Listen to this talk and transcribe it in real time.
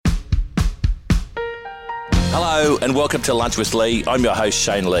Hello and welcome to Lunch with Lee. I'm your host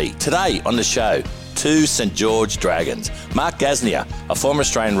Shane Lee. Today on the show, two St George Dragons. Mark Gasnier, a former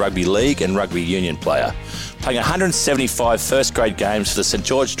Australian rugby league and rugby union player, playing 175 first grade games for the St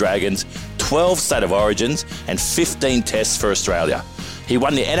George Dragons, 12 State of Origins and 15 tests for Australia. He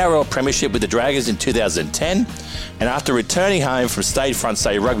won the NRL Premiership with the Dragons in 2010, and after returning home from Stade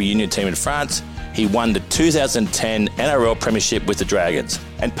Francais rugby union team in France, he won the 2010 NRL Premiership with the Dragons,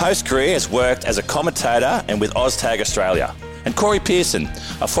 and post-career has worked as a commentator and with OzTag Australia. And Corey Pearson,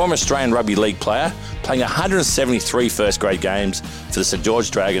 a former Australian rugby league player, playing 173 first-grade games for the St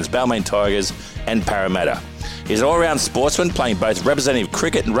George Dragons, Balmain Tigers and Parramatta. He's an all-round sportsman, playing both representative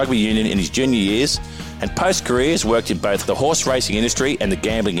cricket and rugby union in his junior years, and post-career has worked in both the horse racing industry and the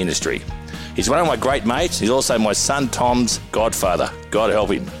gambling industry. He's one of my great mates. He's also my son Tom's godfather. God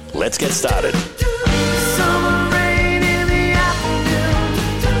help him. Let's get started.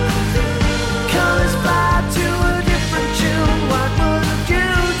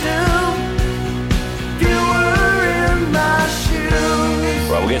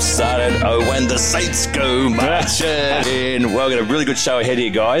 We'll get started. Oh, when the Saints go marching in. Well, we've got a really good show ahead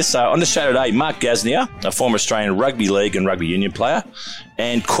here, guys. So on the show today, Mark Gasnier, a former Australian rugby league and rugby union player,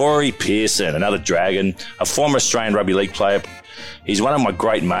 and Corey Pearson, another Dragon, a former Australian rugby league player. He's one of my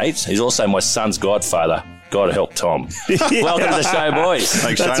great mates. He's also my son's godfather. God help Tom. Welcome to the show, boys.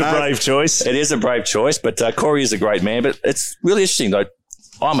 Thanks, That's a brave choice. It is a brave choice, but Corey is a great man. But it's really interesting, though.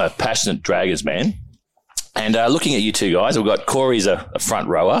 I'm a passionate Dragons man. And looking at you two guys, we've got Corey's a front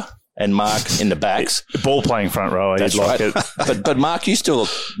rower and Mark in the backs. Ball playing front rower, That's you'd right. like it. But Mark, you still look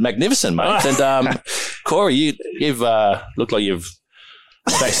magnificent, mate. And Corey, you've looked like you've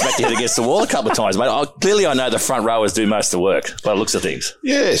smacked your head against the wall a couple of times, mate. Clearly, I know the front rowers do most of the work by the looks of things.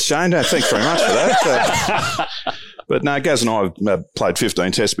 Yeah, Shane, thanks very much for that. But no, Gaz and I have played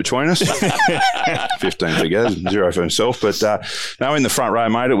 15 tests between us. 15 for Gaz, 0 for himself. But no, in the front row,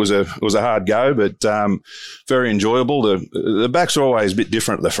 mate, it was a hard go, but very enjoyable. The backs are always a bit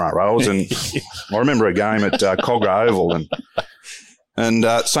different at the front rows, and I remember a game at Cogra Oval, and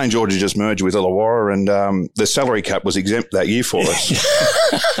St George had just merged with Illawarra, and the salary cap was exempt that year for us.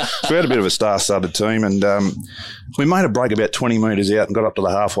 So we had a bit of a star-studded team, and we made a break about 20 metres out and got up to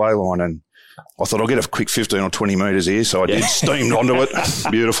the halfway line, and I thought I'll get a quick 15 or 20 metres here, so I did, steamed onto it.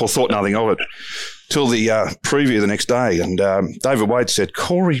 Beautiful, thought nothing of it. Till the preview the next day, and David Wade said,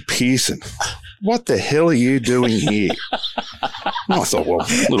 "Corey Pearson, what the hell are you doing here?" And I thought, well,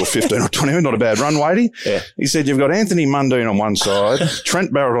 a little 15 or 20, not a bad run, Wadey. Yeah. He said, "You've got Anthony Mundine on one side,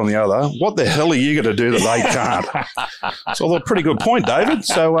 Trent Barrett on the other. What the hell are you going to do that they can't?" So I thought, pretty good point, David.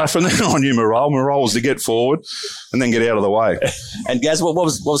 So from then on, you morale. Morale was to get forward and then get out of the way. And Gaz, what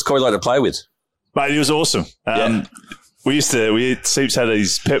was Corey like to play with? Mate, he was awesome. Seeps had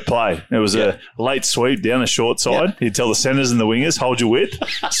his pep play. It was a late sweep down the short side. Yeah. He'd tell the centres and the wingers, hold your wit,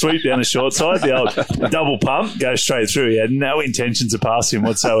 sweep down the short side, the old double pump, go straight through. He had no intentions of passing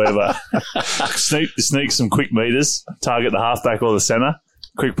whatsoever. Sneak some quick meters, target the halfback or the centre,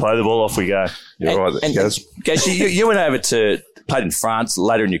 quick play, the ball, off we go. You're right, Gaz. Gaz, you went over to played in France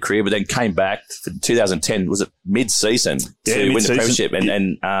later in your career, but then came back for 2010. Was it mid-season to win the premiership?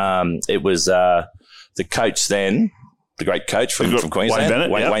 And it was the coach then, the great coach from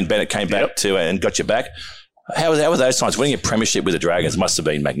Queensland, Wayne Bennett came back to and got you back. How were those times? Winning a premiership with the Dragons must have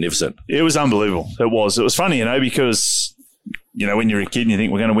been magnificent. It was unbelievable. It was funny, because when you're a kid and you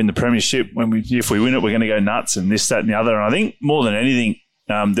think we're going to win the premiership, if we win it, we're going to go nuts and this, that, and the other. And I think more than anything,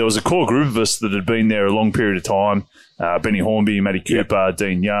 there was a core group of us that had been there a long period of time. Benny Hornby, Matty Cooper,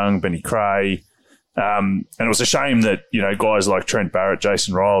 Dean Young, Benny Cray. And it was a shame that, guys like Trent Barrett,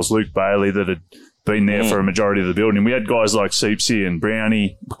 Jason Riles, Luke Bailey that had been there for a majority of the building. We had guys like Seepsy and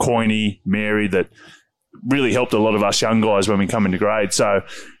Brownie, Coyne, Mary that really helped a lot of us young guys when we come into grade. So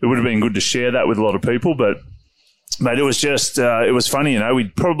it would have been good to share that with a lot of people. But, mate, it was just it was funny,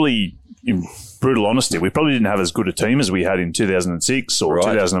 we'd probably, in brutal honesty, we probably didn't have as good a team as we had in 2006 or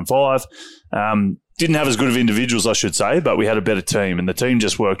 2005. Didn't have as good of individuals, I should say, but we had a better team, and the team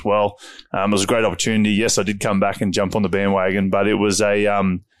just worked well. It was a great opportunity. Yes, I did come back and jump on the bandwagon, but it was a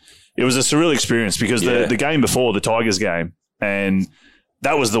surreal experience because the game before, the Tigers game, and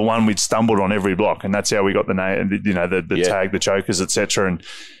that was the one we'd stumbled on every block, and that's how we got the name, the tag, the chokers, etc. And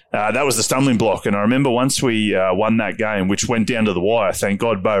that was the stumbling block. And I remember once we won that game, which went down to the wire, thank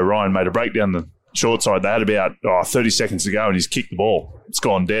God Bo Ryan made a break down the short side. They had about 30 seconds to go and he's kicked the ball. It's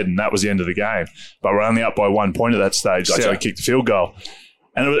gone dead, and that was the end of the game. But we're only up by 1 point at that stage, so he kicked the field goal.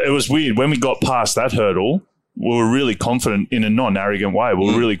 And it was weird. When we got past that hurdle, we were really confident in a non-arrogant way. We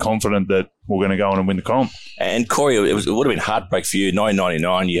were really confident that we're going to go on and win the comp. And Corey, it would have been heartbreak for you.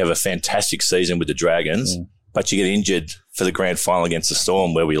 1999, you have a fantastic season with the Dragons. but you get injured for the grand final against the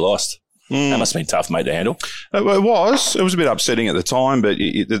Storm where we lost. That must have been tough, mate, to handle. It was. It was a bit upsetting at the time, but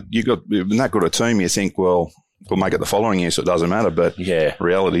you got in that good a team, you think, well, we'll make it the following year, so it doesn't matter. But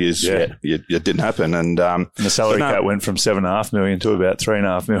reality is, it didn't happen. And the salary cap went from $7.5 million to about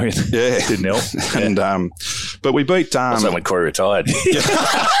 $3.5 million. Yeah, didn't help. And but we beat. That's when Corey retired.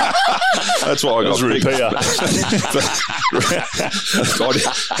 That's why I got picked. I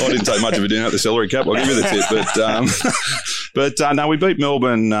didn't take much of a dinner at the salary cap. I'll give you the tip. But no, we beat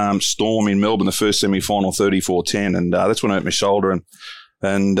Melbourne Storm in Melbourne the first semi-final 34-10, and that's when I hurt my shoulder.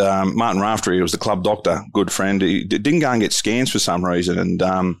 And Martin Raftery, who was the club doctor, good friend, he didn't go and get scans for some reason. And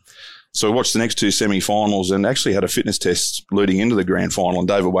so we watched the next two semi-finals and actually had a fitness test leading into the grand final. And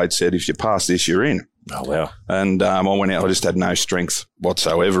David Wade said, if you pass this, you're in. Oh, wow. And I went out, I just had no strength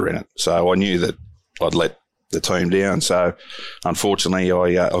whatsoever in it. So I knew that I'd let the team down. So unfortunately,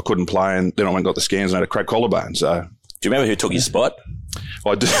 I couldn't play. And then I went and got the scans and had a cracked collarbone. So. Do you remember who took your spot?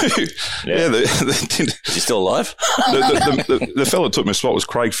 I do. Yeah. Is he still alive? The fellow that took my spot was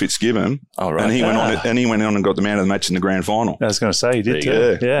Craig Fitzgibbon. Oh, right. And he went on and got the man of the match in the grand final. I was going to say, he did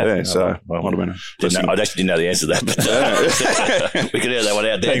too. Yeah. So might have been I actually didn't know the answer to that, but we could hear that one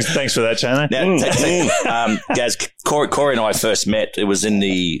out there. Thanks for that, Chano. Now, Gaz, Corey and I first met. It was in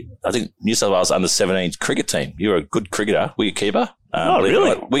the, I think, New South Wales under-17s cricket team. You were a good cricketer. Were you a keeper?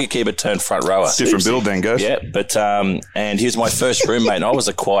 Really? Wicketkeeper turned front rower. Different build then, Gus. Yeah, but and he was my first roommate, and I was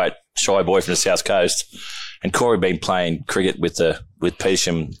a quiet, shy boy from the South Coast. And Corey had been playing cricket with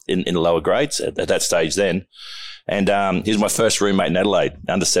Petersham in the lower grades at that stage then. And he was my first roommate in Adelaide,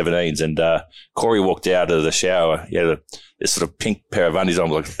 under 17s. And Corey walked out of the shower. He had this sort of pink pair of undies on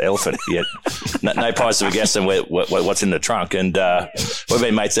like an elephant. He had no price of a guess on what's in the trunk. And we've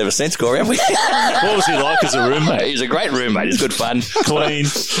been mates ever since, Corey, haven't we? What was he like as a roommate? He was a great roommate. He was good fun. Clean.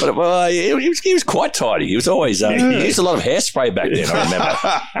 But, he was quite tidy. He was always, he used a lot of hairspray back then, I remember.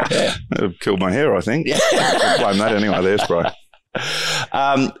 Yeah. It killed my hair, I think. I blame that anyway, the hairspray.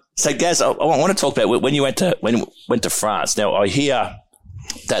 So, Gaz, I want to talk about when you went to France. Now, I hear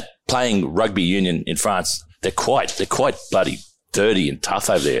that playing rugby union in France, they're quite bloody dirty and tough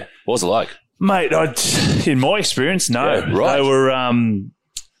over there. What was it like, mate? In my experience, no. Yeah, right. They were.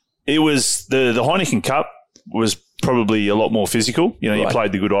 It was the Heineken Cup was probably a lot more physical. You know, you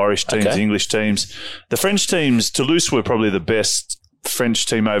played the good Irish teams, the English teams, the French teams. Toulouse were probably the best French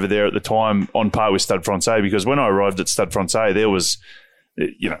team over there at the time, on par with Stade Francais. Because when I arrived at Stade Francais, there was,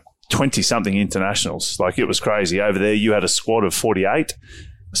 20-something internationals. Like, it was crazy. Over there, you had a squad of 48,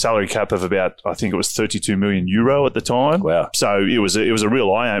 a salary cap of about, I think it was 32 million euro at the time. Wow. So it was a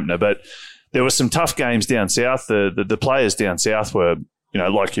real eye-opener. But there were some tough games down south. The players down south were,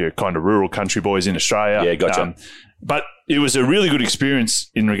 like your kind of rural country boys in Australia. Yeah, gotcha. But it was a really good experience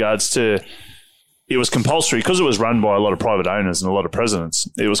in regards to, it was compulsory because it was run by a lot of private owners and a lot of presidents.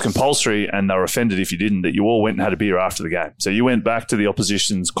 It was compulsory, and they were offended if you didn't, that you all went and had a beer after the game. So you went back to the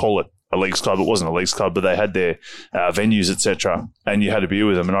opposition's, call it a leagues club. It wasn't a leagues club, but they had their venues, etc., and you had a beer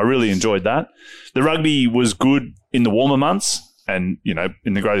with them. And I really enjoyed that. The rugby was good in the warmer months. And,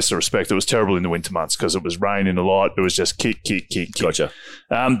 in the greatest of respect, it was terrible in the winter months because it was raining a lot. It was just kick. Gotcha.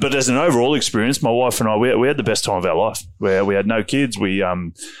 But as an overall experience, my wife and I, we had the best time of our life. Where we had no kids. We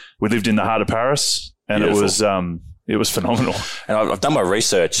lived in the heart of Paris, and Beautiful. it was phenomenal. And I've done my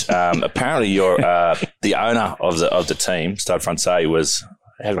research. Apparently, you're the owner of the team. Stade Francais was.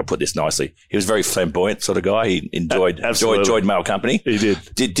 How can I put this nicely? He was a very flamboyant sort of guy. He enjoyed male company. He did.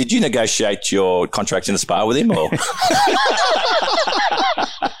 Did you negotiate your contracts in the spa with him, or in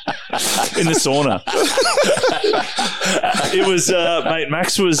the sauna? It was, mate.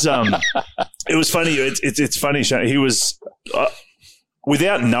 Max was. It was funny. It's funny. He was.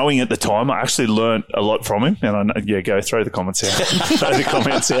 Without knowing at the time, I actually learnt a lot from him. And go throw the comments out.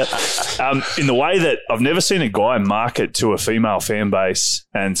 In the way that I've never seen a guy market to a female fan base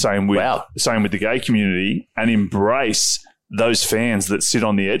and same with the gay community and embrace those fans that sit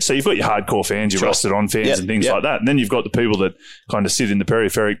on the edge. So you've got your hardcore fans, your rusted on fans and things like that. And then you've got the people that kind of sit in the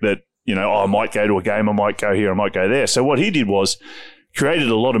peripheric that, I might go to a game, I might go here, I might go there. So what he did was created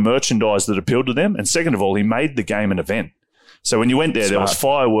a lot of merchandise that appealed to them. And second of all, he made the game an event. So when you went there, there was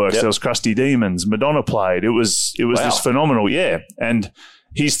fireworks, there was Krusty Demons, Madonna played. It was just phenomenal, yeah. And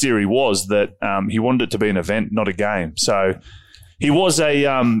his theory was that he wanted it to be an event, not a game. So he was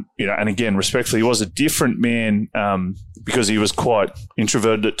and again, respectfully, he was a different man because he was quite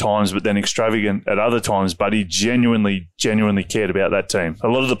introverted at times, but then extravagant at other times. But he genuinely cared about that team. A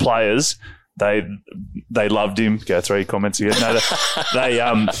lot of the players They loved him. Go 3 comments again. No,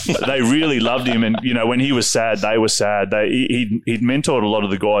 they really loved him, and when he was sad, they were sad. He'd mentored a lot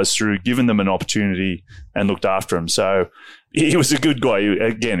of the guys through giving them an opportunity and looked after them. So he was a good guy.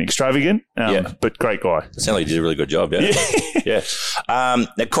 Again, extravagant, but great guy. It sounds like you did a really good job. Yeah, yeah.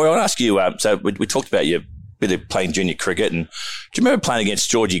 Now, Corey, I want to ask you. So we talked about your bit of playing junior cricket, and do you remember playing against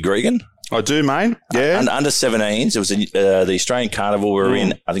Georgie Gregan? I do, mate. Yeah. Under 17s. It was the Australian Carnival. We were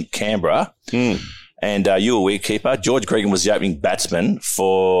in, I think, Canberra. And you were wicketkeeper. George Gregan was the opening batsman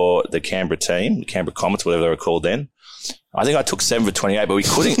for the Canberra team, the Canberra Comets, whatever they were called then. I think I took 7 for 28, but we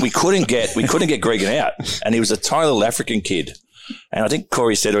couldn't get Gregan out. And he was a tiny little African kid. And I think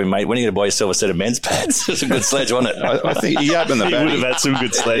Corey said to him, mate, when are you going to buy yourself a set of men's pads? It was a good sledge, wasn't it? I think he opened the batting. He would have had some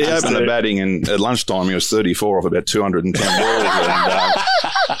good sledges. He opened the batting, and at lunchtime he was 34 off about 210 balls. And,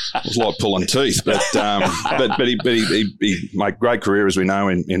 it was like pulling teeth. But he made great career, as we know,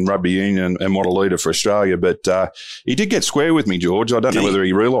 in rugby union and what a leader for Australia. But he did get square with me, George. I don't know whether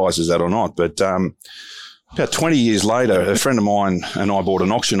he realises that or not. But about 20 years later, a friend of mine and I bought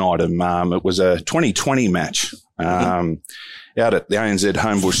an auction item. It was a 2020 match. Out at the ANZ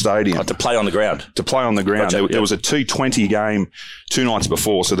Homebush Stadium. To play on the ground. To play on the ground. Gotcha. There was a T20 game 2 nights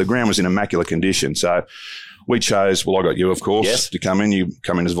before, so the ground was in immaculate condition. So we chose, I got you, of course, to come in. You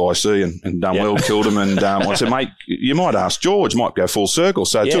come in as Vicee and done well, killed him. And I said, mate, you might ask George, might go full circle.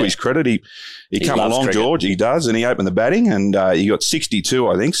 So to his credit, he come along, cricket. George, he does, and he opened the batting, and he got 62,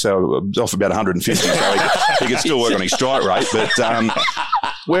 I think, so off about 150, so he could still work on his strike rate. But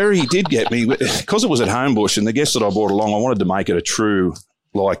where he did get me, because it was at Homebush, and the guests that I brought along, I wanted to make it a true,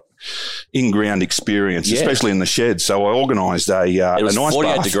 in-ground experience, especially in the shed. So I organised it was an ice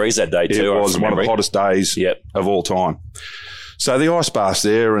 48 bath. Degrees that day too. It was one of the hottest days of all time. So the ice bath's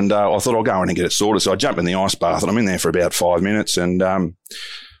there, and I thought I'll go in and get it sorted. So I jump in the ice bath, and I'm in there for about 5 minutes, and I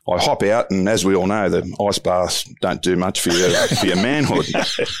hop out, and as we all know, the ice baths don't do much for your manhood.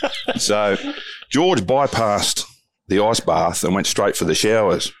 So George bypassed the ice bath and went straight for the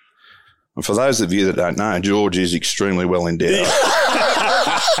showers. And for those of you that don't know, George is extremely well endowed.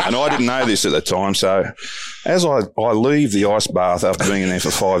 And I didn't know this at the time. So as I leave the ice bath after being in there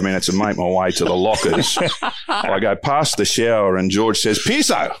for 5 minutes and make my way to the lockers, I go past the shower and George says,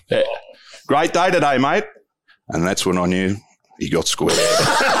 "Pearso, great day today, mate." And that's when I knew he got squared.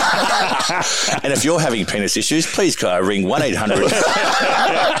 And if you're having penis issues, please ring 1-800.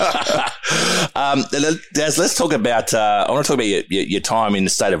 Des, let's talk about, I want to talk about your time in the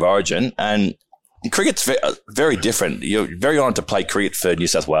State of Origin. And cricket's very different. You're very honoured to play cricket for New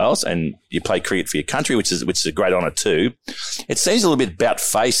South Wales, and you play cricket for your country, which is a great honour too. It seems a little bit about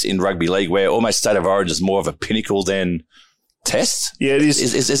face in rugby league, where almost State of Origin is more of a pinnacle than Tests. Yeah, it is.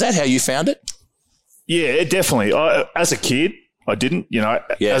 Is that how you found it? Yeah, definitely. As a kid, I didn't.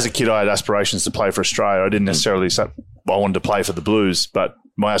 As a kid, I had aspirations to play for Australia. I didn't necessarily say I wanted to play for the Blues, but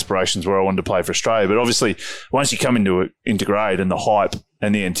my aspirations were I wanted to play for Australia. But obviously, once you come into grade and the hype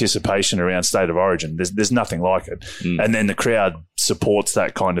and the anticipation around State of Origin, there's nothing like it. And then the crowd supports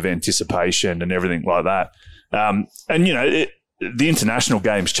that kind of anticipation and everything like that. The international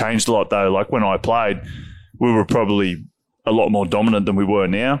games changed a lot, though. Like when I played, we were probably a lot more dominant than we were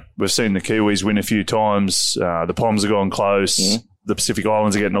now. We've seen the Kiwis win a few times. The Poms have gone close. The Pacific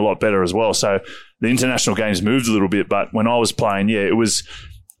Islands are getting a lot better as well. So the international games moved a little bit, but when I was playing, it was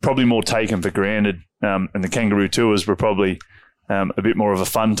probably more taken for granted. And the Kangaroo Tours were probably a bit more of a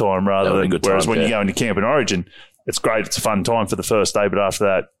fun time rather than whereas when you go into camp in Origin, it's great. It's a fun time for the first day, but after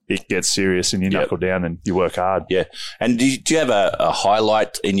that, it gets serious and you knuckle down and you work hard. Yeah. And do you have a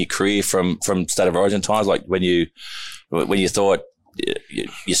highlight in your career from State of Origin times, like when you thought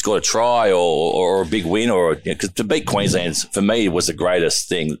you scored a try or a big win, or because to beat Queensland for me was the greatest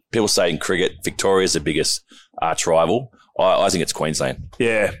thing. People say in cricket, Victoria's the biggest arch rival. I think it's Queensland.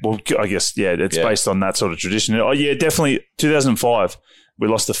 Yeah, well, I guess it's based on that sort of tradition. Oh yeah, definitely. 2005, we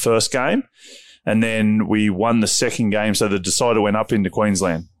lost the first game, and then we won the second game. So the decider went up into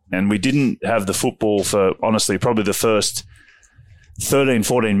Queensland, and we didn't have the football for honestly probably the first 13,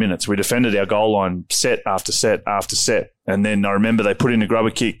 14 minutes. We defended our goal line set after set after set. And then I remember they put in a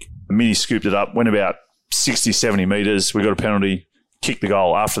grubber kick. Mini scooped it up, went about 60, 70 metres. We got a penalty, kicked the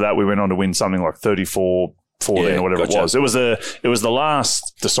goal. After that, we went on to win something like 34-14 or whatever it was. It was the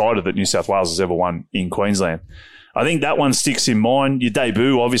last decider that New South Wales has ever won in Queensland. I think that one sticks in mind. Your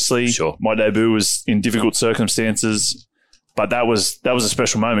debut, obviously. Sure. My debut was in difficult circumstances. But that was a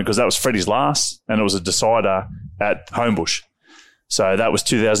special moment because that was Freddie's last and it was a decider at Homebush. So that was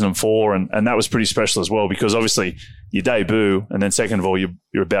 2004, and that was pretty special as well because obviously you debut, and then second of all,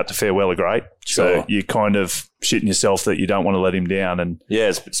 you're about to farewell a great. Sure. So you're kind of shitting yourself that you don't want to let him down. And yeah,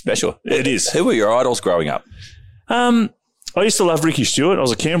 it's special. It is. Who were your idols growing up? I used to love Ricky Stewart. I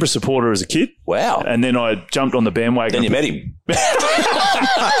was a Canberra supporter as a kid. Wow. And then I jumped on the bandwagon. Then you met him.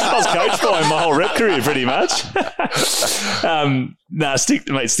 I was coached by him my whole rep career pretty much.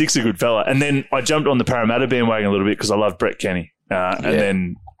 Stick's a good fella. And then I jumped on the Parramatta bandwagon a little bit because I loved Brett Kenny. And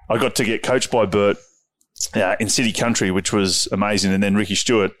then I got to get coached by Bert in City Country, which was amazing. And then Ricky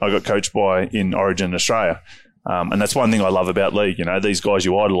Stewart, I got coached by in Origin Australia. And that's one thing I love about league. You know, these guys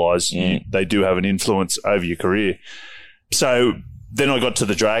you idolise, they do have an influence over your career. So then I got to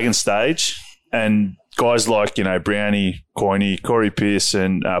the Dragon stage, and guys like, you know, Brownie, Coyne, Corey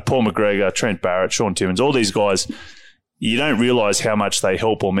Pearson, Paul McGregor, Trent Barrett, Sean Timmins, all these guys, you don't realise how much they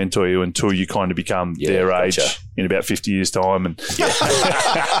help or mentor you until you kind of become their age in about 50 years' time. And,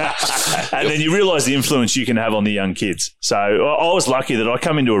 and then you realise the influence you can have on the young kids. So I was lucky that I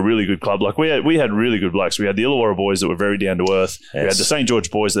come into a really good club. Like we had really good blokes. We had the Illawarra boys that were very down to earth. Yes. We had the St. George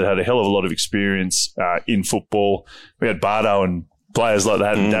boys that had a hell of a lot of experience in football. We had Bardo and players like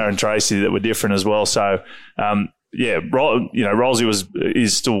that and Darren Tracy that were different as well. So, Rolsey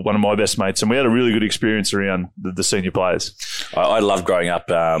is still one of my best mates, and we had a really good experience around the senior players. I loved growing up.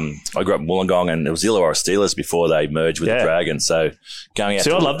 I grew up in Wollongong, and it was the Illawarra Steelers before they merged with the Dragons. So going out,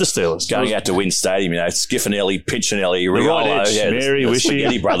 I love the Steelers. Going out to Wynn Stadium, you know, Skiffinelli, Pinchinelli, Riolo, Mary, the Wishy,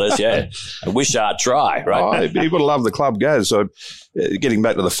 Spaghetti brothers, and Wishart Try, right? You would have loved the club, Gaz. So getting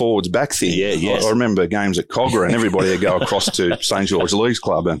back to the forwards back thing, I remember games at Cogra, and everybody would go across to St. George Leagues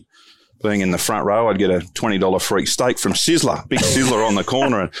Club, and being in the front row, I'd get a $20 free steak from Sizzler, big Sizzler on the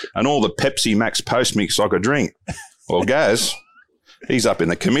corner, and all the Pepsi Max post mix I could drink. Well, Gaz, he's up in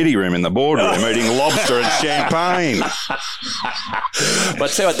the committee room in the boardroom eating lobster and champagne. But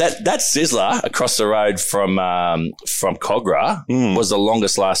tell you what, that Sizzler across the road from Cogra was the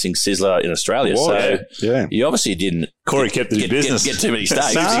longest lasting Sizzler in Australia. You obviously didn't. Corey kept his business. Get too many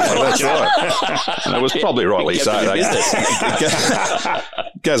steaks. No, that's right. And it was probably rightly so.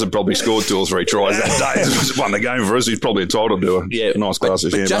 Gaz had probably scored 2 or 3 tries that day. It won the game for us. He's probably entitled to a nice glass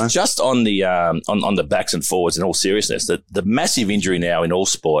of champagne. Just on the backs and forwards, in all seriousness, the massive injury now in all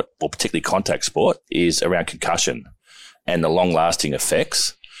sport, or particularly contact sport, is around concussion and the long-lasting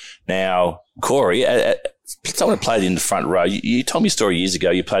effects. Now, Corey, someone who played in the front row, you told me a story years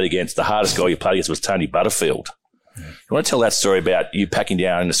ago. You played against the hardest guy you played against was Tony Butterfield. You want to tell that story about you packing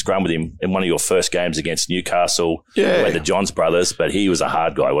down in a scrum with him in one of your first games against Newcastle? Yeah. The Johns brothers, but he was a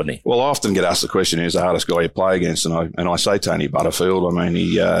hard guy, wasn't he? Well, I often get asked the question, who's the hardest guy you play against? And I say Tony Butterfield. I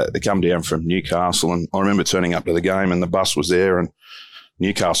mean, they come down from Newcastle, and I remember turning up to the game and the bus was there, and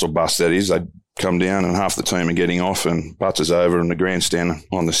Newcastle bus, that is, they'd come down and half the team are getting off, and Butts is over in the grandstand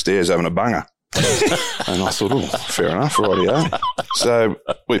on the stairs having a bunger. And I thought, fair enough, rightio. So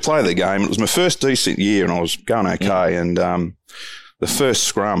we played the game. It was my first decent year, and I was going okay. And the first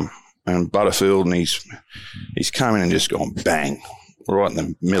scrum, and Butterfield, and he's come in and just gone bang right in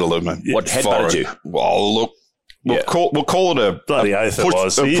the middle of my What headbutted you? Well, look, we'll call it a bloody oath.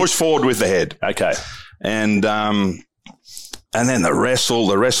 Push forward with the head. Okay, and then the wrestle.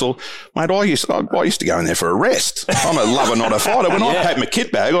 Mate, I used to go in there for a rest. I'm a lover, not a fighter. When I packed my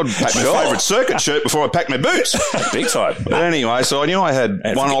kit bag, I'd pack my favourite circuit shirt before I packed my boots. Big time. But anyway, so I knew I had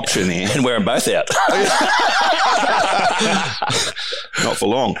one option there. And wear them both out. Not for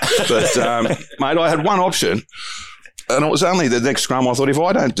long. But, mate, I had one option, and it was only the next scrum. I thought, if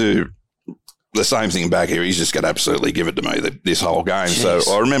I don't do the same thing back here, he's just going to absolutely give it to me this whole game. Jeez.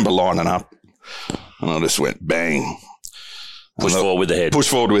 So I remember lining up, and I just went bang. Push forward with the head. Push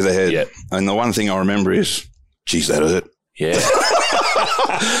forward with the head. Yeah. And the one thing I remember is, geez, that hurt. Yeah.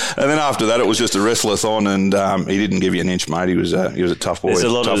 And then after that, it was just a wrestler-thon, and he didn't give you an inch, mate. He was a tough boy,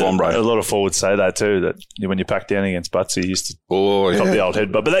 tough hombre. A lot of forwards say that too, that when you pack down against Butsy, he used to cop the old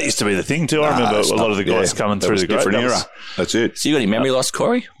headbutt. But that used to be the thing too. I remember a lot of the guys coming through the different era. That's it. So you got any memory loss,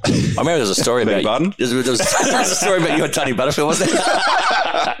 Corey? I remember there was a story about there was a story about you and Tony Butterfield, wasn't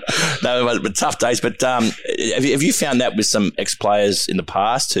there? No, but tough days. But have you found that with some ex-players in the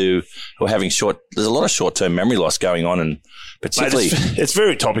past who are having there's a lot of short-term memory loss going on, and particularly... Mate, it's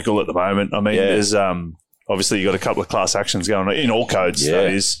very topical at the moment. I mean, there's obviously you got a couple of class actions going on in all codes.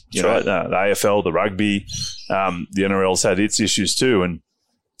 That is, the AFL, the rugby, the NRL's had its issues too. And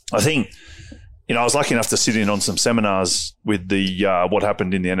I think, I was lucky enough to sit in on some seminars with the what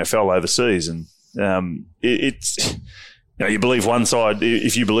happened in the NFL overseas, and it's... you believe one side.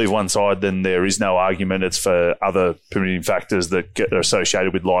 If you believe one side, then there is no argument. It's for other permitting factors that are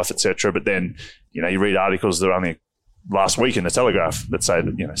associated with life, etc. But then, you read articles that are only last week in the Telegraph that say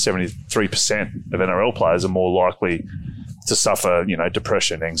that 73% of NRL players are more likely to suffer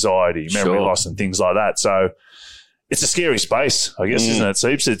depression, anxiety, memory loss, and things like that. So it's a scary space, I guess, isn't it,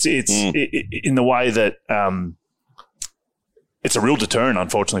 Seeps? It's in the way that it's a real deterrent,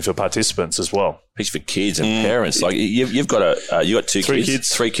 unfortunately, for participants as well. Especially for kids and parents. Like you've got you got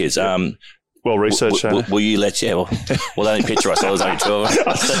three kids. Well researched. Will you let well the only picture I saw was only 12.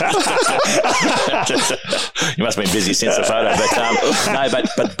 You must have been busy since the photo.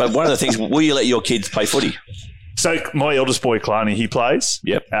 But one of the things, will you let your kids play footy? So my eldest boy, Kalani, he plays.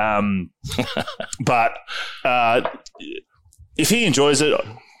 Yep. But if he enjoys it,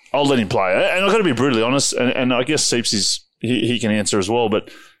 I'll let him play. And I've got to be brutally honest, and I guess Seeps he can answer as well, but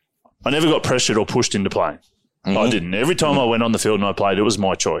I never got pressured or pushed into playing. I didn't. Every time I went on the field and I played, it was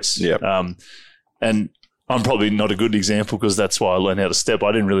my choice. Yep. And I'm probably not a good example because that's why I learned how to step.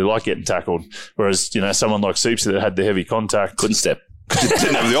 I didn't really like getting tackled. Whereas, someone like Seeps that had the heavy contact. Couldn't step.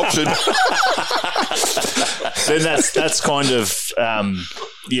 Didn't have the option. Then that's kind of,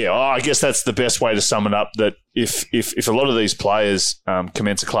 I guess that's the best way to sum it up, that if a lot of these players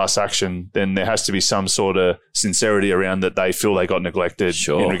commence a class action, then there has to be some sort of sincerity around that they feel they got neglected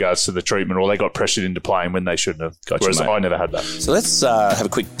in regards to the treatment, or they got pressured into playing when they shouldn't have. Whereas I never had that. So let's have a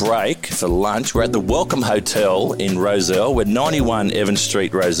quick break for lunch. We're at the Welcome Hotel in Rozelle. We're 91 Evans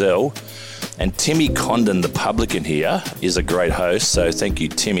Street, Rozelle. And Timmy Condon, the publican here, is a great host. So thank you,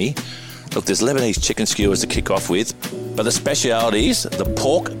 Timmy. Look, there's Lebanese chicken skewers to kick off with, but the specialities, the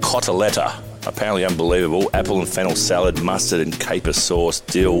pork cotoletta, apparently unbelievable. Apple and fennel salad, mustard and caper sauce,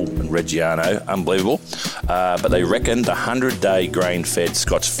 dill and Reggiano, unbelievable. But they reckon the 100-day grain-fed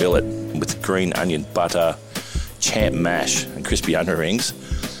Scotch fillet with green onion butter, champ mash and crispy onion rings.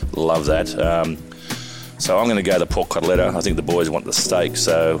 Love that. So I'm going to go the pork cotoletta. I think the boys want the steak,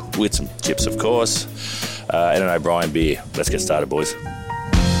 so with some chips, of course, and an O'Brien beer. Let's get started, boys.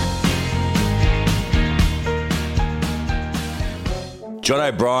 John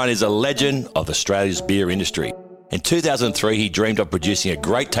O'Brien is a legend of Australia's beer industry. In 2003, he dreamed of producing a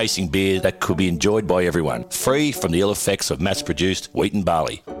great tasting beer that could be enjoyed by everyone, free from the ill effects of mass-produced wheat and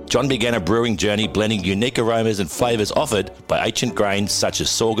barley. John began a brewing journey blending unique aromas and flavours offered by ancient grains such as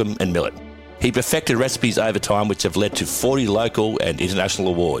sorghum and millet. He perfected recipes over time which have led to 40 local and international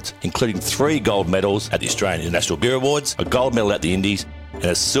awards, including 3 gold medals at the Australian International Beer Awards, a gold medal at the Indies, and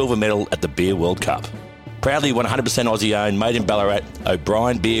a silver medal at the Beer World Cup. Proudly 100% Aussie-owned, made in Ballarat,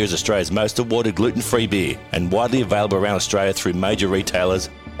 O'Brien Beer is Australia's most awarded gluten-free beer and widely available around Australia through major retailers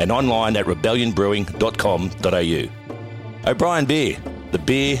and online at rebellionbrewing.com.au. O'Brien Beer, the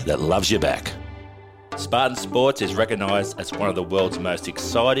beer that loves you back. Spartan Sports is recognised as one of the world's most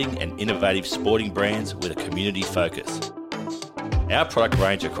exciting and innovative sporting brands with a community focus. Our product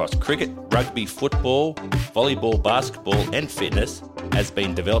range across cricket, rugby, football, volleyball, basketball and fitness has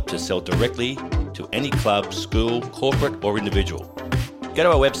been developed to sell directly to any club, school, corporate or individual. Go to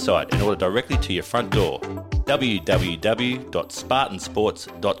our website and order directly to your front door,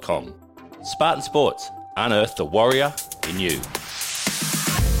 www.spartansports.com. Spartan Sports, unearth the warrior in you.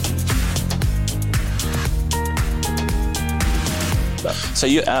 So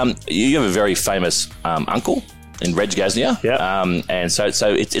you have a very famous uncle in Reg Gasnier. Yeah. And so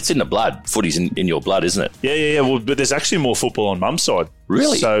it's in the blood. Footy's in your blood, isn't it? Yeah. Well, but there's actually more football on Mum's side.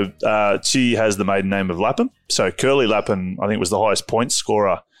 Really? So she has the maiden name of Lapham. So Curly Lapham, I think, was the highest point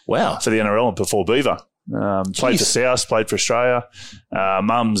scorer. Wow. For the NRL and before Beaver. Played for South, played for Australia.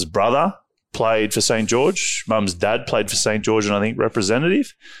 Mum's brother played for St. George. Mum's dad played for St. George and I think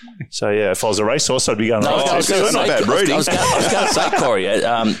representative. So, yeah, if I was a racehorse, I'd be going, I was going to say, Corey,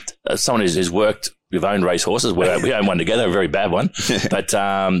 someone who's worked, we've owned racehorses. We own one together, a very bad one. But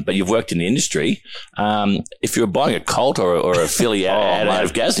you've worked in the industry. If you were buying a colt or a filly out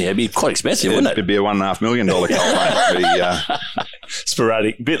of Gasnier, it'd be quite expensive, wouldn't it? It'd be a $1.5 million colt.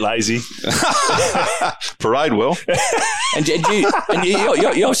 Sporadic, a bit lazy. Parade well. And you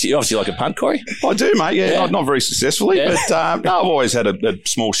obviously like a punt, Corey? I do, mate. Yeah. Not very successfully, but I've always had a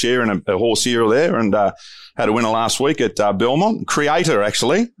small share in a horse here or there, and had a winner last week at Belmont. Creator,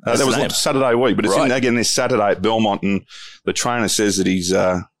 actually. That was Saturday week, but it's in again this Saturday at Belmont, and the trainer says that he's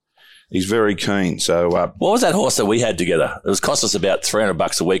very keen. So, what was that horse that we had together? It was cost us about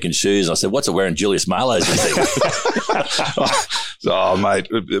 $300 a week in shoes. And I said, "What's it wearing Julius Marlowe's?" Oh, mate,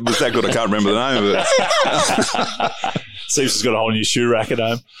 it was that good. I can't remember the name of it. Seems he's got a whole new shoe rack at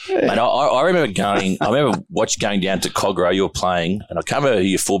home. Yeah. Mate, I remember going down to Cogra. You were playing, and I can't remember who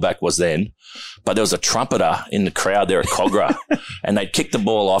your fullback was then, but there was a trumpeter in the crowd there at Cogra, and they'd kick the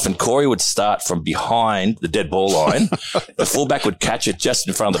ball off, and Corey would start from behind the dead ball line. The fullback would catch it just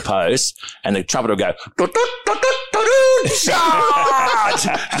in front of the post, and the trumpeter would go,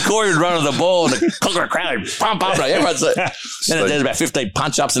 charge! Corey would run to the ball and the Conqueror crowd would pump up. Everyone's then there's about 15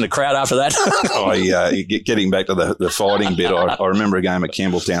 punch-ups in the crowd after that. Getting back to the fighting bit, I remember a game at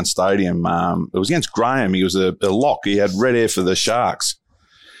Campbelltown Stadium. It was against Graham. He was a lock. He had red hair for the Sharks.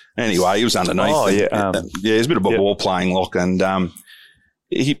 Anyway, he was underneath. Oh, yeah. He was a bit of a ball-playing lock, and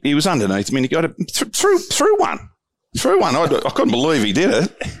he was underneath. I mean, he got it through one. I couldn't believe he did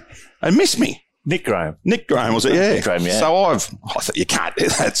it. And missed me. Nick Graham was it? Yeah. Nick Graham, yeah. So I thought you can't do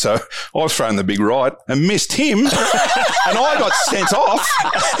that. So I've thrown the big right and missed him, and I got sent off.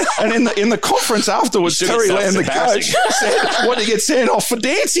 And in the conference afterwards, Terry Lamb, the coach, said, "What did you get sent off for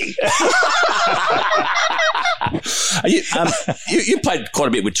dancing?" You played quite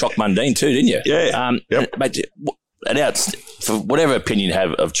a bit with Chock Mundine too, didn't you? Yeah. Mate, for whatever opinion you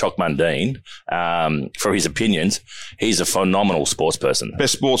have of Chock Mundine, for his opinions, he's a phenomenal sports person.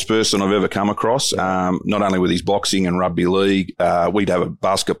 Best sports person I've ever come across, not only with his boxing and rugby league. We'd have a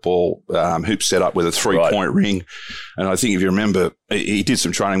basketball hoop set up with a three-point ring. And I think if you remember, he did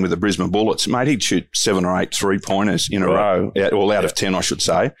some training with the Brisbane Bullets. Mate, he'd shoot 7 or 8 three-pointers in a row, out of 10, I should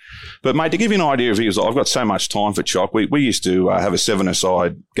say. But, mate, to give you an idea of I've got so much time for Chock. We used to have a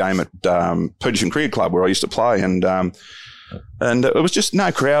 7-a-side game at Petersham Cricket Club where I used to play, and it was just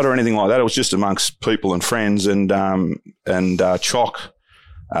no crowd or anything like that. It was just amongst people and friends, and Chock,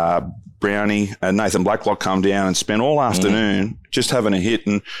 Brownie and Nathan Blacklock come down and spent all afternoon just having a hit.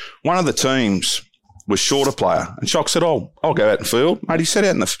 And one of the teams was short a player, and Chock said, I'll go out and field. Mate, he stood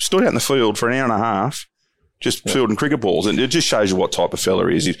out in the field for an hour and a half just fielding cricket balls. And it just shows you what type of fella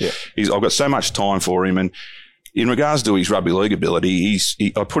he is. I've got so much time for him. And in regards to his rugby league ability,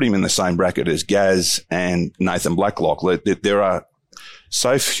 I put him in the same bracket as Gaz and Nathan Blacklock. There are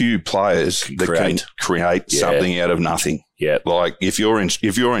so few players that can create something out of nothing. Yeah. Like if you're in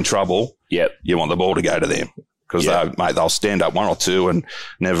trouble, you want the ball to go to them. Because they'll stand up 1 or 2 and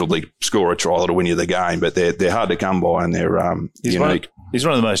inevitably score a try to win you the game. But they're hard to come by, and they're unique. He's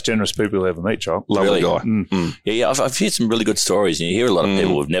one of the most generous people you'll ever meet, Chock. Lovely guy. Yeah, I've heard some really good stories. And you hear a lot of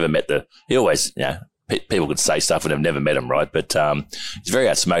people who've never met he always, people could say stuff when they've never met him, right? But he's very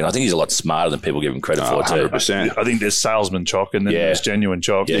outspoken. I think he's a lot smarter than people give him credit for, too. 100%. I think there's salesman Chock, and then there's genuine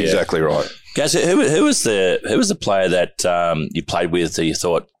Chock. Yeah, exactly right. Guys, who was the player that you played with that you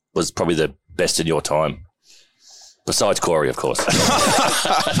thought was probably the best in your time? Besides Corey, of course.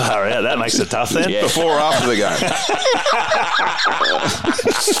 Far out. That makes it tough then. Yeah. Before or after the game?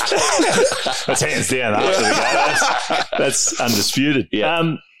 That's hands down after the game. That's undisputed.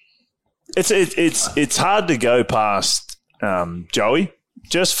 Yeah. It's hard to go past Joey.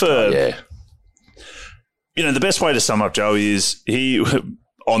 Just for the best way to sum up Joey is he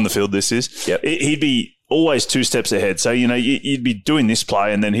on the field. He'd be always 2 steps ahead. So, you'd be doing this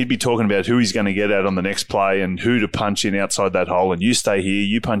play and then he'd be talking about who he's going to get at on the next play and who to punch in outside that hole. And you stay here,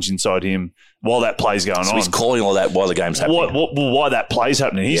 you punch inside him while that play's going on. So he's calling all that while the game's happening. Why that play's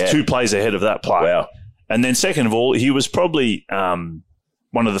happening. He's 2 plays ahead of that play. Wow. And then second of all, he was probably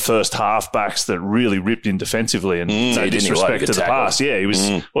one of the first halfbacks that really ripped in defensively, and no disrespect to the pass. Yeah, he was.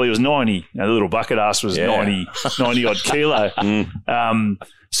 Well, he was 90. The little bucket ass was 90 odd kilo.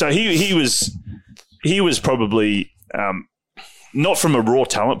 So he was probably not from a raw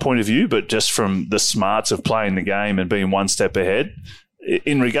talent point of view, but just from the smarts of playing the game and being 1 step ahead.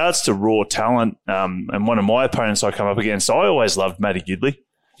 In regards to raw talent, and one of my opponents I come up against, I always loved Matty Gidley.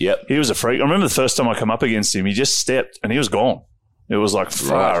 Yep, he was a freak. I remember the first time I come up against him, he just stepped and he was gone. It was like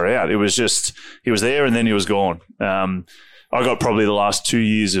far out. It was just, he was there and then he was gone. I got probably the last 2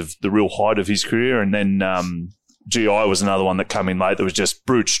 years of the real height of his career. And then GI was another one that came in late that was just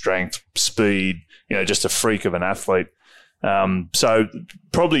brute strength, speed, just a freak of an athlete. So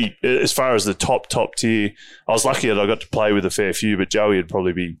probably as far as the top tier, I was lucky that I got to play with a fair few, but Joey would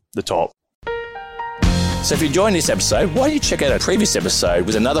probably be the top. So if you're enjoying this episode, why don't you check out a previous episode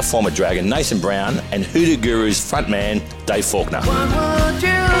with another former Dragon, Nathan Brown, and Hoodoo Guru's frontman, Dave Faulkner. What would you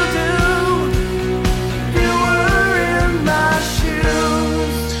do if you were in my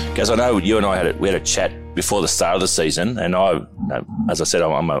shoes? Guys, I know you and I had a chat before the start of the season, and as I said,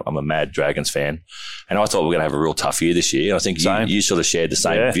 I'm a mad Dragons fan, and I thought we were going to have a real tough year this year. I think you sort of shared the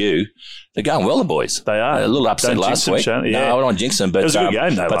same view. They're going well, the boys. They are. A little upset last week. No, I don't want to jinx them, but it was a good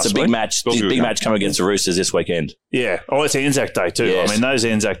game, though, but it's a big match. Big match coming against the Roosters this weekend. Yeah. Oh, it's Anzac Day too. Yes. I mean, those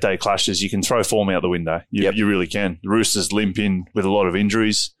Anzac Day clashes, you can throw form out the window. You really can. The Roosters limp in with a lot of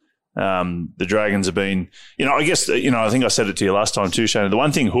injuries. The Dragons have been, I guess, I think I said it to you last time too, Shane. The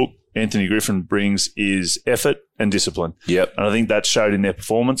one thing Hook Anthony Griffin brings is effort and discipline. Yep. And I think that showed in their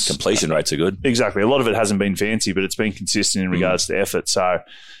performance. Completion rates are good. Exactly. A lot of it hasn't been fancy, but it's been consistent in regards to effort. So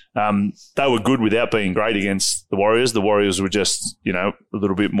they were good without being great against the Warriors. The Warriors were just, a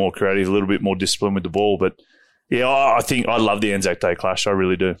little bit more creative, a little bit more disciplined with the ball. But, yeah, I think I love the Anzac Day clash. I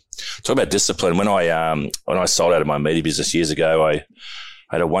really do. Talk about discipline. When I sold out of my media business years ago, I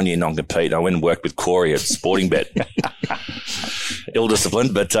had a 1 year non-compete and I went and worked with Corey at Sportingbet.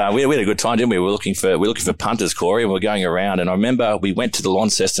 Ill-disciplined, but we had a good time, didn't we? We were looking for punters, Corey, and we were going around. And I remember we went to the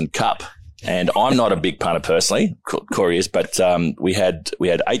Launceston Cup. And I'm not a big punter personally, Corey is, but we had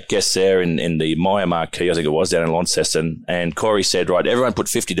 8 guests there in the Maya Marquee, I think it was, down in Launceston. And Corey said, right, everyone put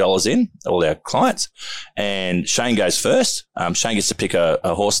 $50 in, all our clients, and Shane goes first. Shane gets to pick a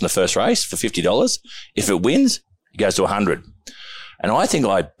horse in the first race for $50. If it wins, he goes to 100. And I think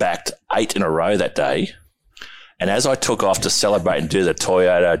I backed 8 in a row that day. And as I took off to celebrate and do the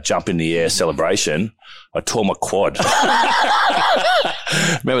Toyota jump in the air celebration, I tore my quad.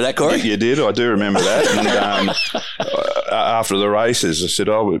 Remember that, Corey? You did. I do remember that. And after the races, I said,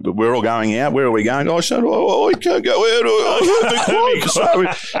 we're all going out. Where are we going? I said, we can't go out. So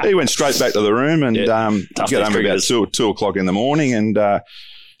he went straight back to the room and got home about 2 o'clock in the morning and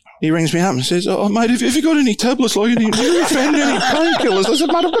he rings me up and says, mate, have you got any tablets, like any Nurofen, any painkillers? I said,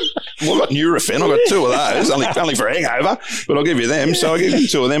 mate, I've got Nurofen. I've got 2 of those, only for hangover, but I'll give you them. So I gave him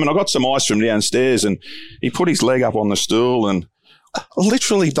 2 of them and I got some ice from downstairs and he put his leg up on the stool and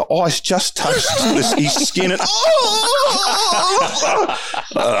literally the ice just touched his skin and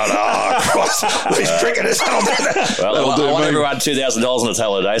these cricketers. Well, I won everyone $2,000 on a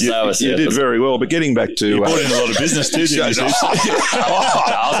holiday. So you did very well. But getting back to you brought in a lot of business too, didn't you?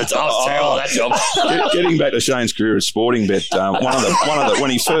 I was terrible at that job. Getting back to Shane's career at Sportingbet, one of the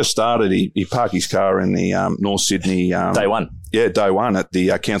when he first started, he parked his car in the North Sydney day one. Yeah, day one at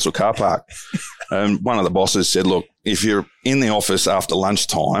the council car park. And one of the bosses said, look, if you're in the office after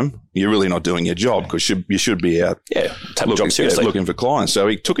lunchtime, you're really not doing your job because you should be out looking for clients. So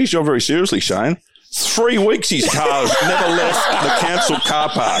he took his job very seriously, Shane. 3 weeks his car never left the council car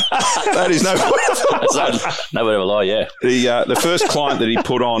park. That is no word of a lie, yeah. The first client that he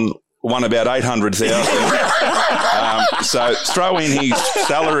put on won about 800,000. So throw in his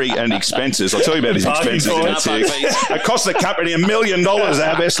salary and expenses. I'll tell you about his expenses in a tick. It cost the company $1 million to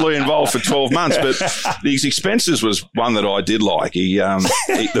have Esley involved for 12 months, but his expenses was one that I did like. He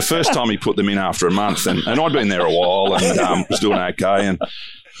the first time he put them in after a month, and I'd been there a while and was doing okay, and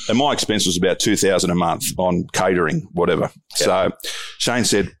my expense was about $2,000 a month on catering, whatever. Yep. So Shane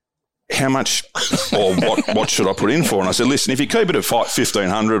said, how much or what should I put in for? And I said, listen, if you keep it at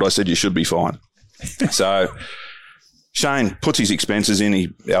 $1,500, I said, you should be fine. So Shane puts his expenses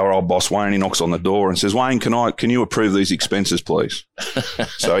in. Our old boss, Wayne, he knocks on the door and says, Wayne, can you approve these expenses, please?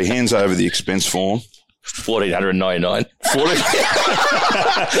 So he hands over the expense form. $1,499.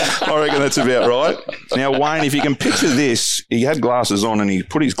 I reckon that's about right. Now, Wayne, if you can picture this, he had glasses on and he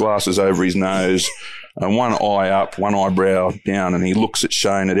put his glasses over his nose and one eye up, one eyebrow down, and he looks at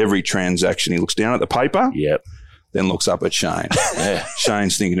Shane at every transaction. He looks down at the paper. Yep. Then looks up at Shane. Yeah.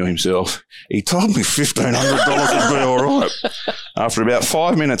 Shane's thinking to himself, he told me $1,500 would be all right. After about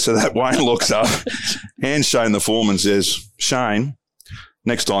 5 minutes of that, Wayne looks up, hands Shane the form and says, Shane,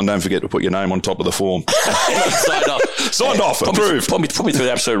 next time, don't forget to put your name on top of the form. Signed off. Approved. Put me through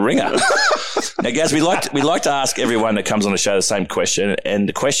the absolute ringer. Now, guys, we like to ask everyone that comes on the show the same question, and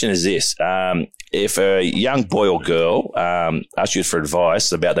the question is this: if a young boy or girl asks you for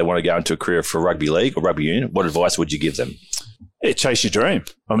advice about they want to go into a career for rugby league or rugby union, what advice would you give them? Yeah, chase your dream.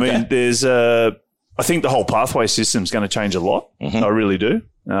 I mean, I think the whole pathway system is going to change a lot. Mm-hmm. I really do,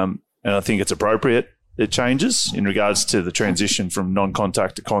 and I think it's appropriate. It changes in regards to the transition from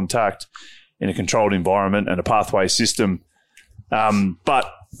non-contact to contact in a controlled environment and a pathway system.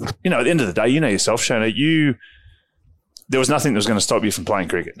 But, at the end of the day, you know yourself, Shane, there was nothing that was going to stop you from playing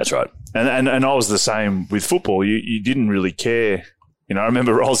cricket. That's right. And I was the same with football. You didn't really care. I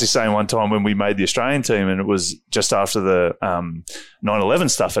remember Rolsey saying one time when we made the Australian team and it was just after the 9/11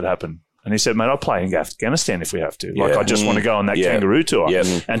 stuff had happened. And he said, mate, I'll play in Afghanistan if we have to. Like, I just want to go on that kangaroo tour. Yeah.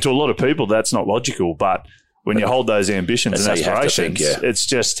 And to a lot of people, that's not logical. But when you hold those ambitions and aspirations, it's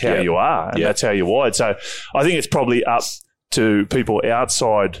just how you are. And that's how you're wired. So I think it's probably up to people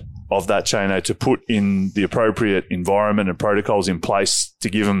outside of that chain to put in the appropriate environment and protocols in place to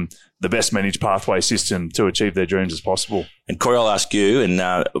give them the best managed pathway system to achieve their dreams as possible. And Corey, I'll ask you, and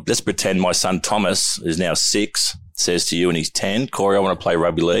let's pretend my son Thomas is now 6, says to you and he's 10, Corey, I want to play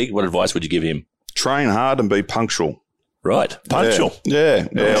rugby league. What advice would you give him? Train hard and be punctual. Right. Punctual. Yeah.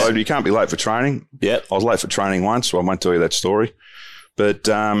 You can't be late for training. Yeah. I was late for training once, so I won't tell you that story. But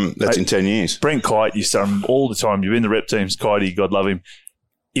that's in 10 years. Brent Kite used to all the time. You're in the rep teams, Kitey, God love him.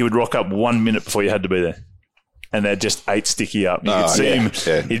 He would rock up 1 minute before you had to be there. And they'd just 8 sticky up. You could see him.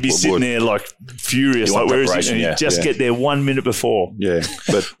 Yeah. He'd be sitting there like furious. Like, where is he? And he'd just get there 1 minute before. Yeah.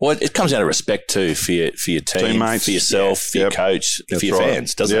 But well, it comes out of respect too for your team, teammates, for yourself, for your coach, for your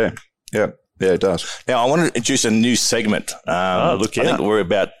fans, doesn't it? Yeah, it does. Now, I want to introduce a new segment. Look out. I think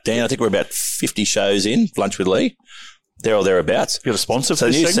we're about 50 shows in, Lunch with Lee. There or thereabouts. You got a sponsor for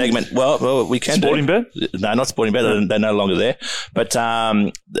this new segment? Well, we can Sporting Bet? No, not Sporting Bet. They're no longer there. But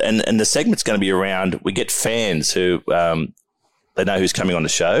and the segment's going to be around. We get fans who they know who's coming on the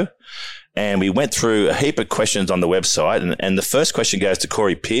show, and we went through a heap of questions on the website. And the first question goes to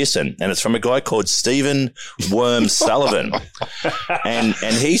Corey Pearson, and it's from a guy called Stephen Worm Sullivan. And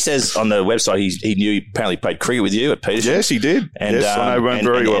he says on the website he knew he apparently played cricket with you at Peterson. Yes, he did. And, yes, I know him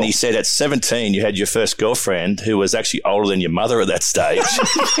very well. And he said at 17 you had your first girlfriend who was actually older than your mother at that stage.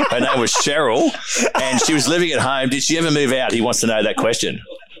 Her name was Cheryl, and she was living at home. Did she ever move out? He wants to know that question.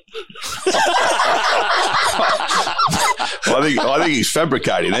 I think he's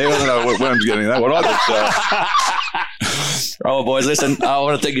fabricating there. I don't know where I'm getting that one. Oh, boys, listen, I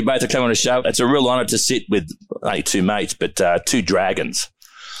want to thank you both for coming on the show. It's a real honour to sit with only 2 mates, but 2 dragons.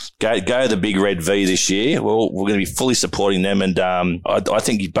 Go the Big Red V this year. Well, we're going to be fully supporting them. And I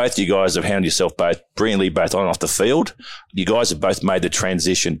think both you guys have handled yourself both brilliantly, both on and off the field. You guys have both made the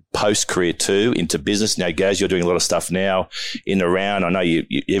transition post-career too into business. Now, Gaz, you're doing a lot of stuff now in the round. I know you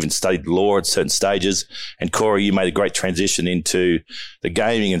even studied law at certain stages. And Corey, you made a great transition into the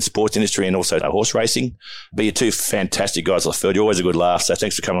gaming and sports industry and also horse racing. But you're 2 fantastic guys on the field. You're always a good laugh. So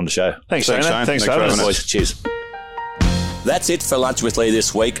thanks for coming on the show. Thanks Shane. Thanks for having us, boys. Cheers. That's it for Lunch with Lee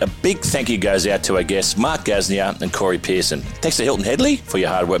this week. A big thank you goes out to our guests, Mark Gasnier and Corey Pearson. Thanks to Hilton Headley for your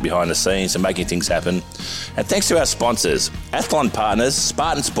hard work behind the scenes and making things happen. And thanks to our sponsors, Athlon Partners,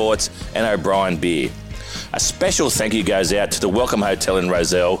 Spartan Sports and O'Brien Beer. A special thank you goes out to the Welcome Hotel in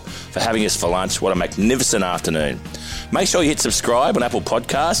Rozelle for having us for lunch. What a magnificent afternoon. Make sure you hit subscribe on Apple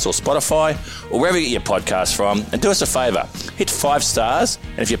Podcasts or Spotify or wherever you get your podcasts from. And do us a favour, hit 5 stars,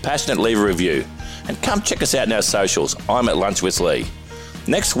 and if you're passionate, leave a review. And come check us out on our socials. I'm at Lunch with Lee.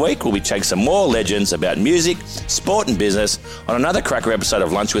 Next week, we'll be chatting some more legends about music, sport and business on another cracker episode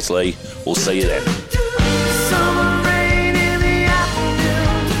of Lunch with Lee. We'll see you then.